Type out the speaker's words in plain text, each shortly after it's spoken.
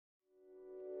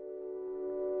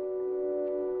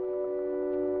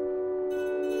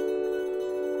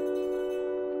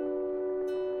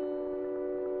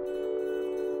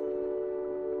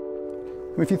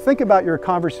If you think about your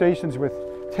conversations with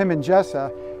Tim and Jessa,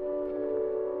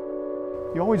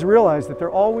 you always realize that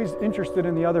they're always interested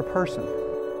in the other person.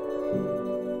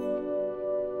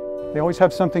 They always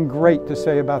have something great to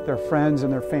say about their friends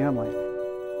and their family.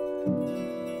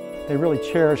 They really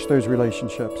cherish those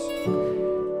relationships.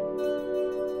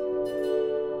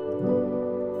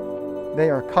 They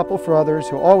are a couple for others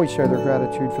who always share their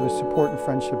gratitude for the support and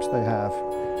friendships they have.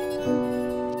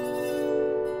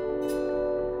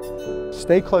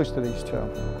 Stay close to these two.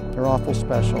 They're awful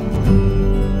special.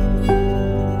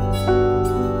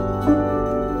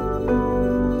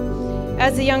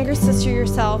 As a younger sister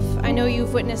yourself, I know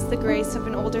you've witnessed the grace of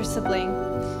an older sibling,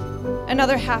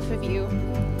 another half of you,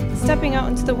 stepping out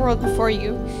into the world before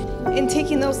you and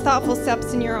taking those thoughtful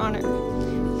steps in your honor.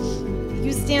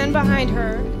 You stand behind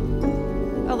her,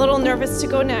 a little nervous to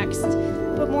go next,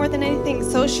 but more than anything,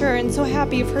 so sure and so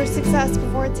happy of her success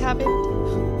before it's happened.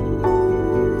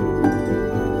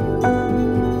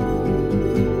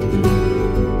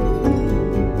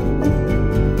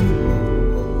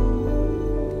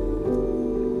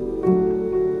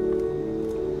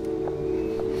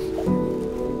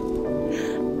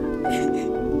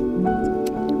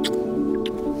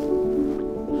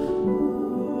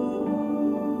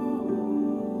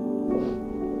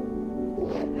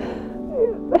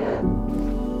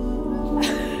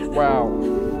 Wow.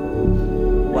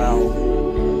 Wow.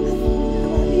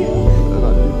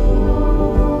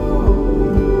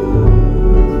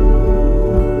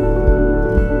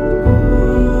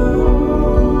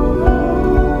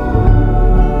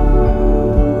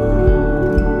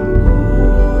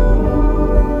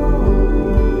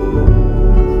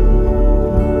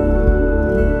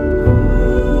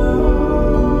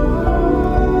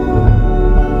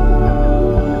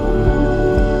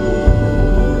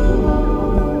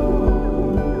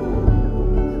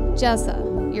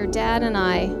 Jessa, your dad and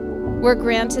I were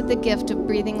granted the gift of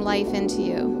breathing life into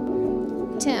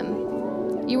you.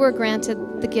 Tim, you were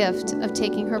granted the gift of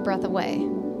taking her breath away.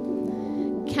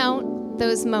 Count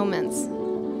those moments.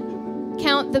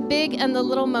 Count the big and the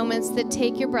little moments that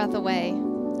take your breath away.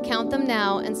 Count them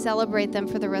now and celebrate them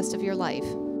for the rest of your life.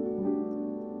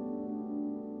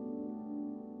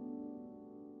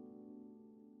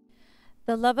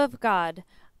 The love of God,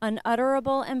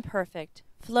 unutterable and perfect,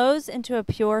 flows into a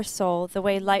pure soul the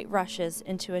way light rushes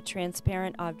into a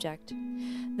transparent object.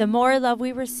 The more love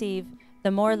we receive, the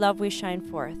more love we shine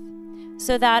forth,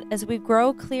 so that as we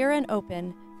grow clear and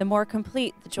open, the more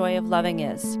complete the joy of loving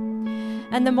is.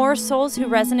 And the more souls who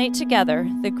resonate together,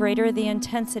 the greater the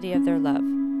intensity of their love.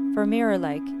 For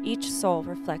mirror-like, each soul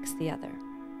reflects the other.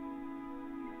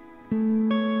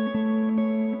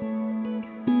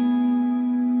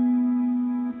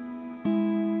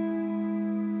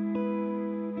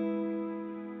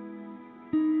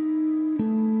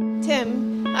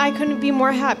 Tim, I couldn't be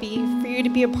more happy for you to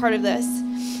be a part of this.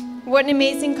 What an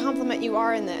amazing compliment you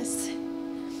are in this.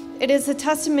 It is a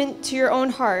testament to your own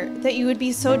heart that you would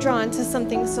be so drawn to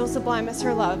something so sublime as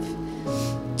her love,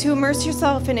 to immerse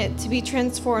yourself in it, to be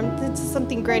transformed into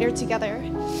something greater together.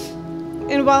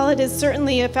 And while it is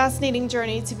certainly a fascinating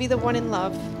journey to be the one in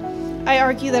love, I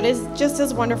argue that it is just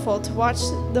as wonderful to watch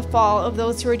the fall of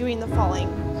those who are doing the falling.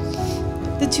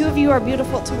 The two of you are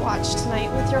beautiful to watch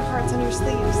tonight with your hearts on your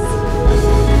sleeves.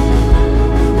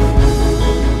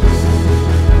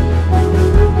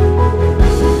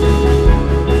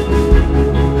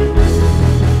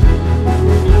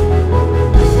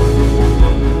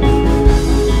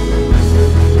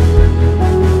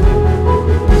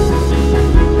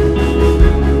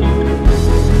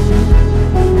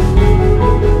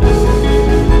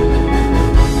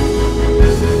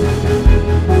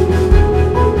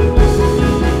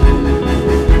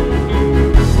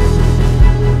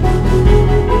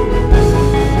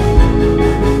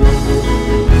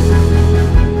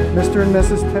 Mr. and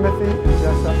Mrs. Timothy and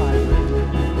Jessa